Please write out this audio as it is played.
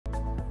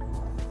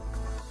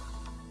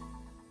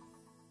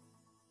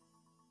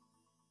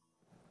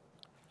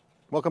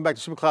Welcome back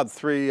to Supercloud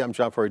 3. I'm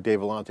John Furrier,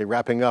 Dave Vellante,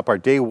 wrapping up our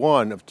day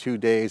one of 2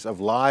 days of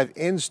live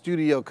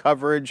in-studio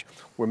coverage.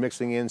 We're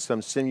mixing in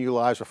some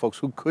simu-lives for folks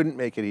who couldn't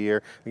make it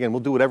here. Again,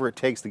 we'll do whatever it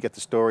takes to get the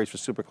stories for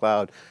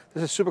Supercloud.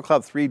 This is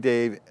Supercloud 3,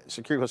 Dave,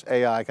 Security plus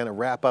AI, kind of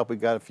wrap up. We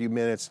got a few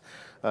minutes,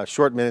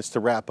 short minutes to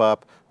wrap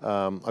up.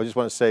 I just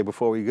want to say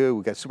before we go,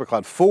 we got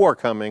Supercloud 4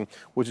 coming,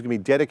 which is going to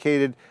be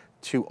dedicated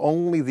to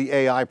only the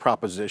AI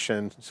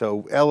proposition.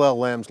 So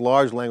LLMs,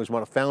 large language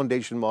model,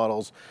 foundation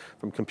models,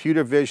 from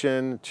computer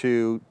vision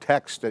to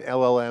text and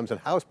LLMs and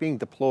how it's being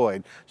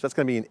deployed. So that's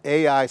going to be an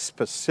AI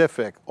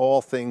specific,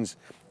 all things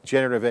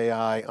generative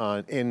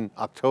AI in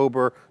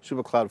October,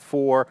 Supercloud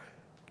 4.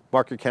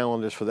 Mark your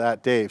calendars for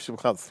that, Dave.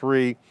 Supercloud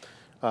 3,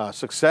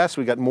 success.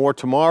 We got more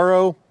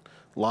tomorrow,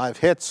 live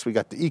hits. We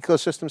got the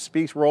ecosystem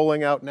speaks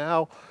rolling out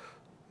now.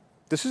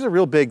 This is a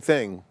real big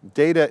thing.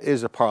 Data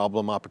is a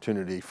problem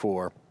opportunity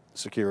for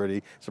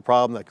security. It's a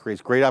problem that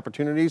creates great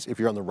opportunities if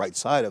you're on the right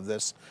side of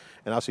this.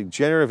 And obviously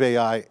generative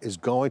AI is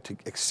going to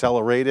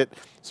accelerate it.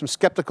 Some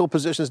skeptical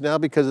positions now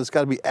because it's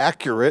got to be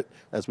accurate,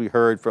 as we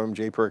heard from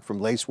Jay Perk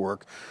from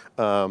Lacework.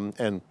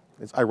 And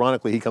it's,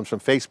 ironically, he comes from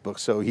Facebook,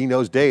 so he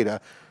knows data.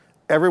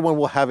 Everyone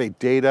will have a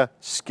data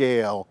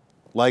scale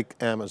like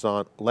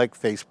Amazon, like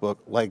Facebook,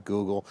 like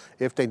Google.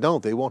 If they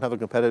don't, they won't have a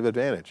competitive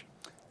advantage.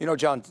 You know,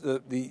 John,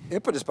 the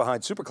impetus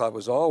behind Supercloud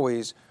was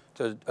always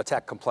to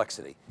attack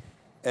complexity.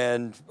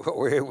 And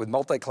we're here with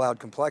multi-cloud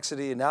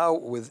complexity, and now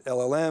with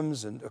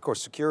LLMs and of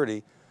course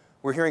security,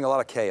 we're hearing a lot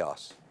of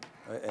chaos.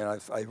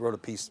 And I wrote a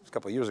piece a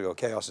couple of years ago,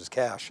 chaos is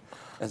cash.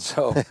 And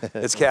so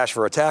it's cash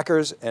for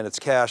attackers and it's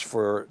cash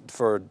for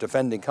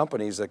defending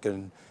companies that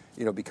can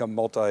become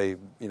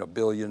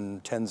multi-billion,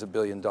 tens of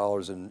billion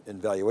dollars in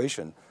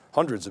valuation,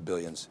 hundreds of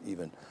billions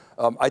even.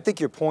 I think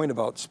your point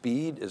about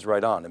speed is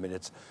right on. I mean,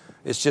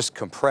 it's just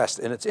compressed,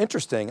 and it's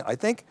interesting. I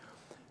think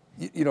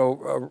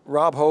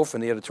Rob Hof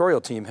and the editorial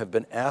team have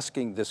been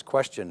asking this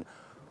question: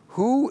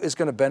 who is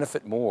going to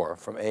benefit more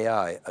from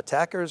AI,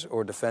 attackers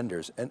or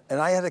defenders? And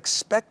I had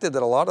expected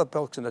that a lot of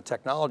folks in the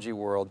technology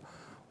world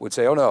would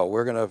say, oh no,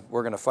 we're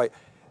going to fight.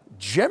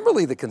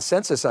 Generally the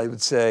consensus, I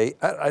would say,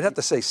 I'd have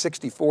to say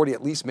 60-40,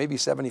 at least maybe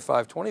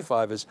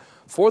 75-25 is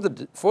for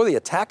the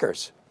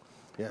attackers.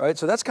 Yeah. Right,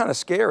 so that's kind of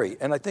scary.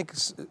 And I think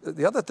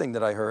the other thing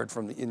that I heard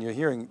from,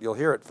 you'll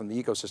hear it from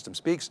the ecosystem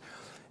speaks,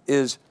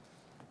 is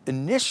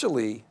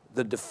initially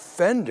the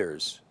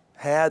defenders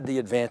had the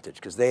advantage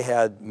because they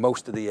had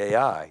most of the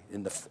AI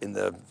in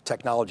the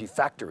technology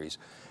factories,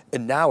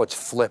 and now it's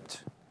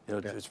flipped.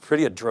 It's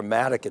pretty a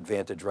dramatic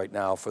advantage right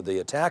now for the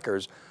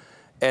attackers,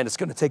 and it's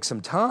going to take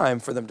some time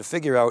for them to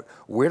figure out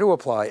where to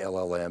apply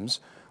LLMs.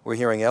 We're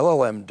hearing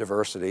LLM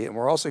diversity, and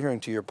we're also hearing,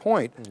 to your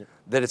point,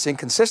 that it's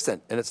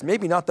inconsistent, and it's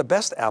maybe not the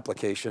best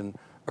application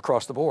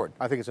across the board.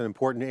 I think it's an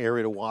important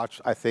area to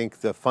watch. I think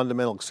the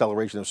fundamental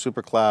acceleration of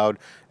Supercloud,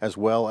 as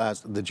well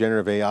as the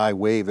generative AI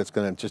wave that's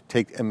going to just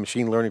take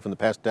machine learning from the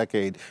past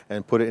decade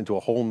and put it into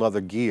a whole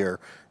nother gear,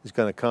 is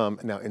going to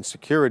come. Now in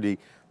security,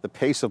 the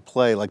pace of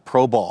play, like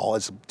pro ball,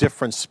 is a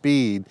different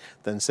speed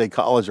than say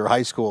college or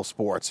high school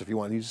sports, if you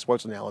want to use a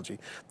sports analogy.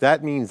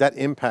 That means, that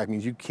impact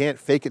means you can't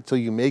fake it till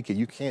you make it.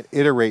 You can't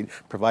iterate,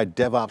 provide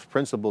DevOps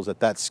principles at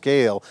that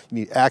scale. You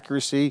need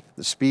accuracy,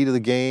 the speed of the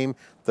game,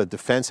 the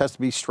defense has to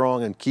be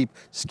strong and keep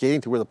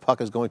skating to where the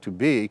puck is going to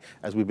be,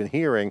 as we've been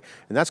hearing.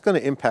 And that's going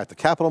to impact the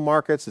capital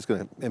markets, it's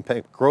going to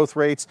impact growth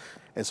rates,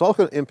 and it's also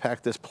going to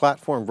impact this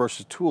platform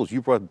versus tools.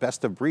 You brought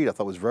best of breed, I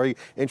thought was a very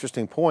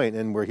interesting point,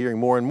 and we're hearing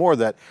more and more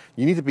that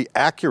you need to be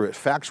accurate,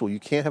 factual.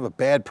 You can't have a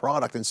bad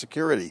product in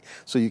security.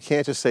 So you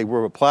can't just say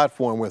we're a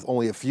platform with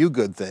only a few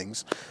good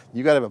things.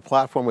 You got to have a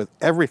platform with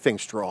everything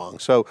strong.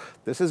 So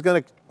this is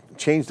going to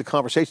change the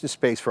conversation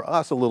space for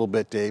us a little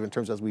bit, Dave, in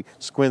terms of as we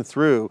squint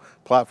through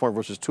platform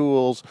versus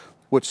tools,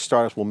 which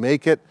startups will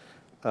make it.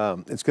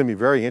 It's going to be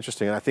very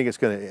interesting, and I think it's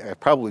going to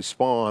probably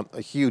spawn a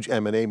huge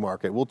M&A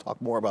market. We'll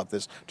talk more about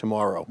this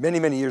tomorrow. Many,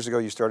 many years ago,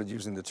 you started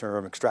using the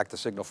term extract the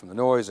signal from the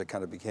noise. It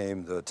kind of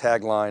became the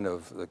tagline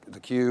of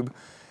theCUBE.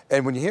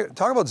 And when you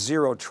talk about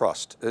zero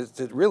trust,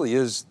 it really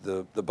is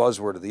the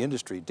buzzword of the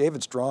industry.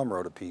 David Strom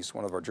wrote a piece,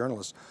 one of our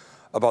journalists,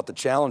 about the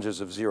challenges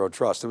of zero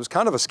trust. It was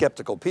kind of a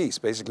skeptical piece,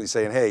 basically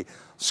saying, hey,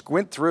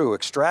 squint through,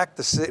 extract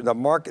the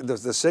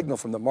signal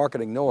from the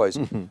marketing noise.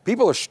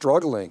 People are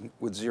struggling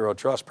with zero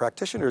trust.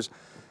 Practitioners,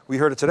 we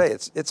heard it today,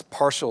 it's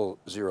partial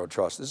zero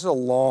trust. This is a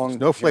long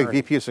Snowflake journey.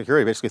 VP of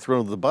security basically threw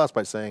under the bus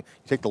by saying,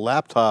 you take the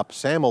laptop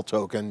SAML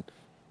token,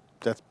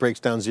 that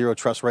breaks down zero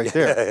trust right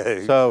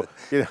there. So,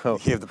 you have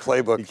the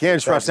playbook. You can't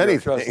trust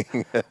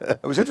anything.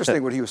 It was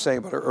interesting what he was saying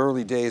about our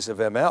early days of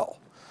ML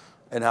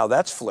and how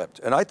that's flipped.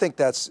 And I think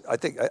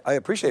I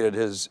appreciated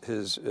his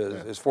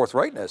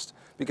forthrightness,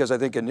 because I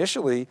think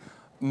initially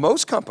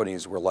most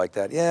companies were like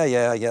that.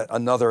 Yeah,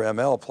 another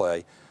ML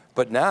play.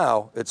 But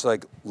now it's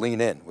like,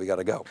 lean in, we got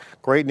to go.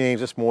 Great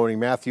names this morning.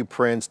 Matthew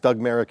Prince, Doug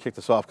Merritt kicked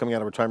us off, coming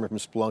out of retirement from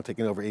Splunk,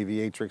 taking over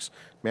Aviatrix.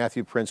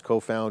 Matthew Prince,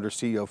 co-founder,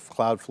 CEO of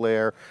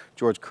Cloudflare.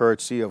 George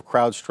Kurtz, CEO of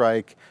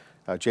CrowdStrike.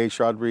 Jay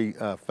Chaudhry,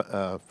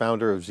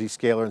 founder of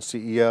Zscaler and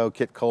CEO,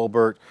 Kit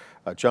Colbert,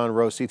 John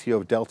Rowe, CTO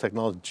of Dell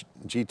Technologies,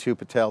 G2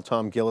 Patel,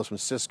 Tom Gillis from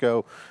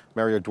Cisco,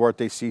 Mario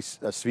Duarte,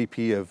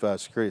 SVP of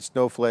Security at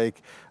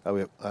Snowflake, we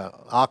have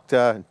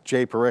Okta,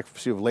 Jay Parikh,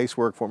 CEO of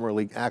Lacework,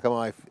 formerly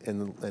Akamai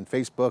and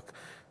Facebook,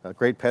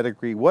 great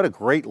pedigree. What a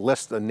great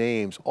list of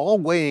names, all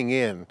weighing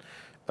in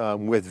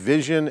with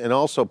vision and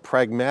also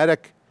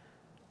pragmatic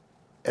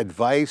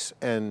advice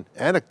and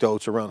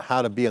anecdotes around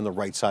how to be on the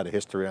right side of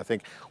history. I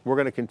think we're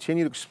going to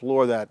continue to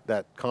explore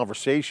that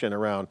conversation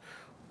around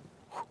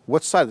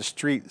what side of the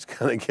street is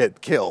going to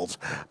get killed,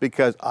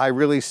 because I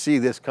really see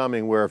this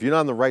coming where if you're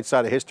not on the right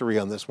side of history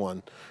on this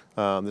one,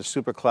 the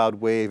Supercloud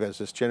wave as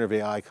this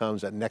generative AI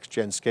comes at next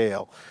gen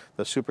scale,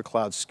 the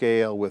Supercloud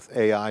scale with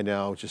AI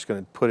now is just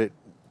going to put it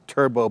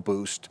turbo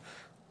boost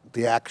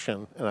the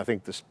action, and I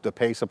think the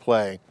pace of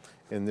play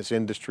in this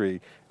industry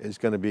is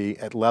going to be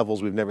at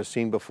levels we've never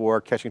seen before,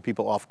 catching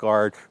people off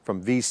guard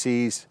from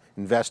VCs,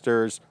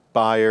 investors,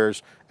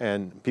 buyers,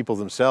 and people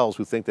themselves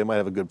who think they might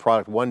have a good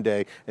product one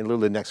day and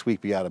literally next week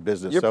be out of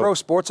business. Your pro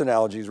sports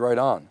analogy is right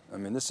on. I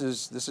mean, this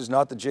is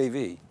not the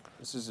JV.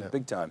 This is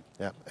big time.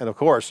 Yeah, and of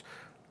course,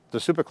 the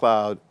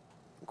Supercloud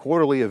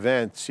quarterly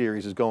event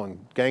series is going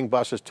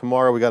gangbusters.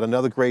 Tomorrow we got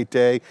another great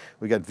day.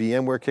 We got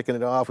VMware kicking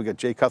it off. We got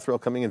Jay Cuthrell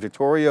coming in.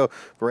 Vittorio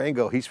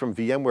Verengo, he's from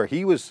VMware.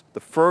 He was the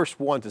first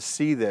one to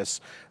see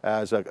this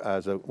as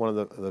one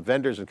of the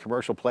vendors and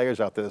commercial players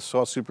out there that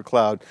saw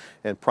Supercloud,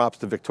 and props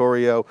to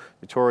Vittorio.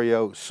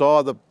 Vittorio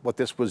saw what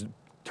this was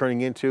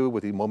turning into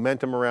with the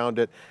momentum around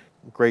it.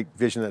 Great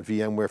vision at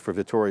VMware for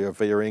Vittorio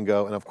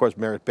Verengo, and of course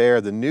Merritt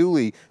Baer, the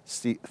newly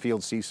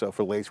field CISO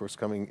for Laceworks,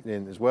 coming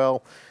in as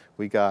well.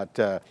 We got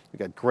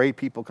great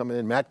people coming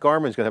in. Matt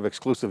Garman's going to have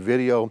exclusive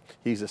video.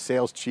 He's a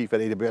sales chief at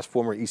AWS,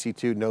 former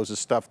EC2, knows his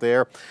stuff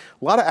there. A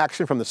lot of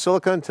action from the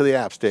silicon to the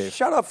apps, Dave.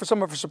 Shout out for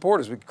some of our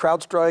supporters. We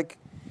CrowdStrike,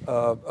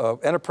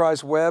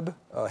 Enterprise Web,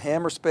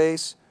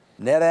 Hammerspace,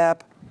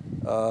 NetApp,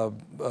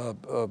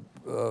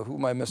 who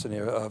am I missing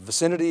here?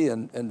 Vicinity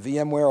and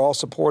VMware all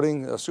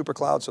supporting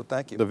Supercloud, so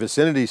thank you. The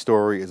Vicinity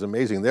story is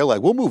amazing. They're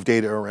like, we'll move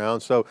data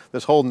around. So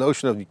this whole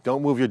notion of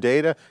don't move your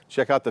data,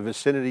 check out the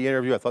Vicinity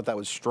interview. I thought that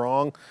was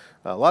strong.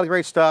 A lot of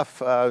great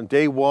stuff.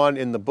 Day one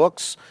in the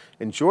books.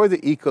 Enjoy the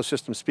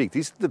ecosystem speak.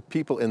 These are the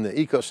people in the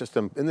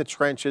ecosystem, in the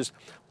trenches,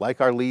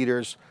 like our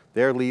leaders,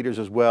 their leaders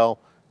as well.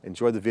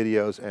 Enjoy the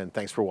videos, and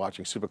thanks for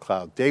watching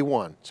Supercloud. Day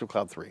one,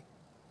 Supercloud 3.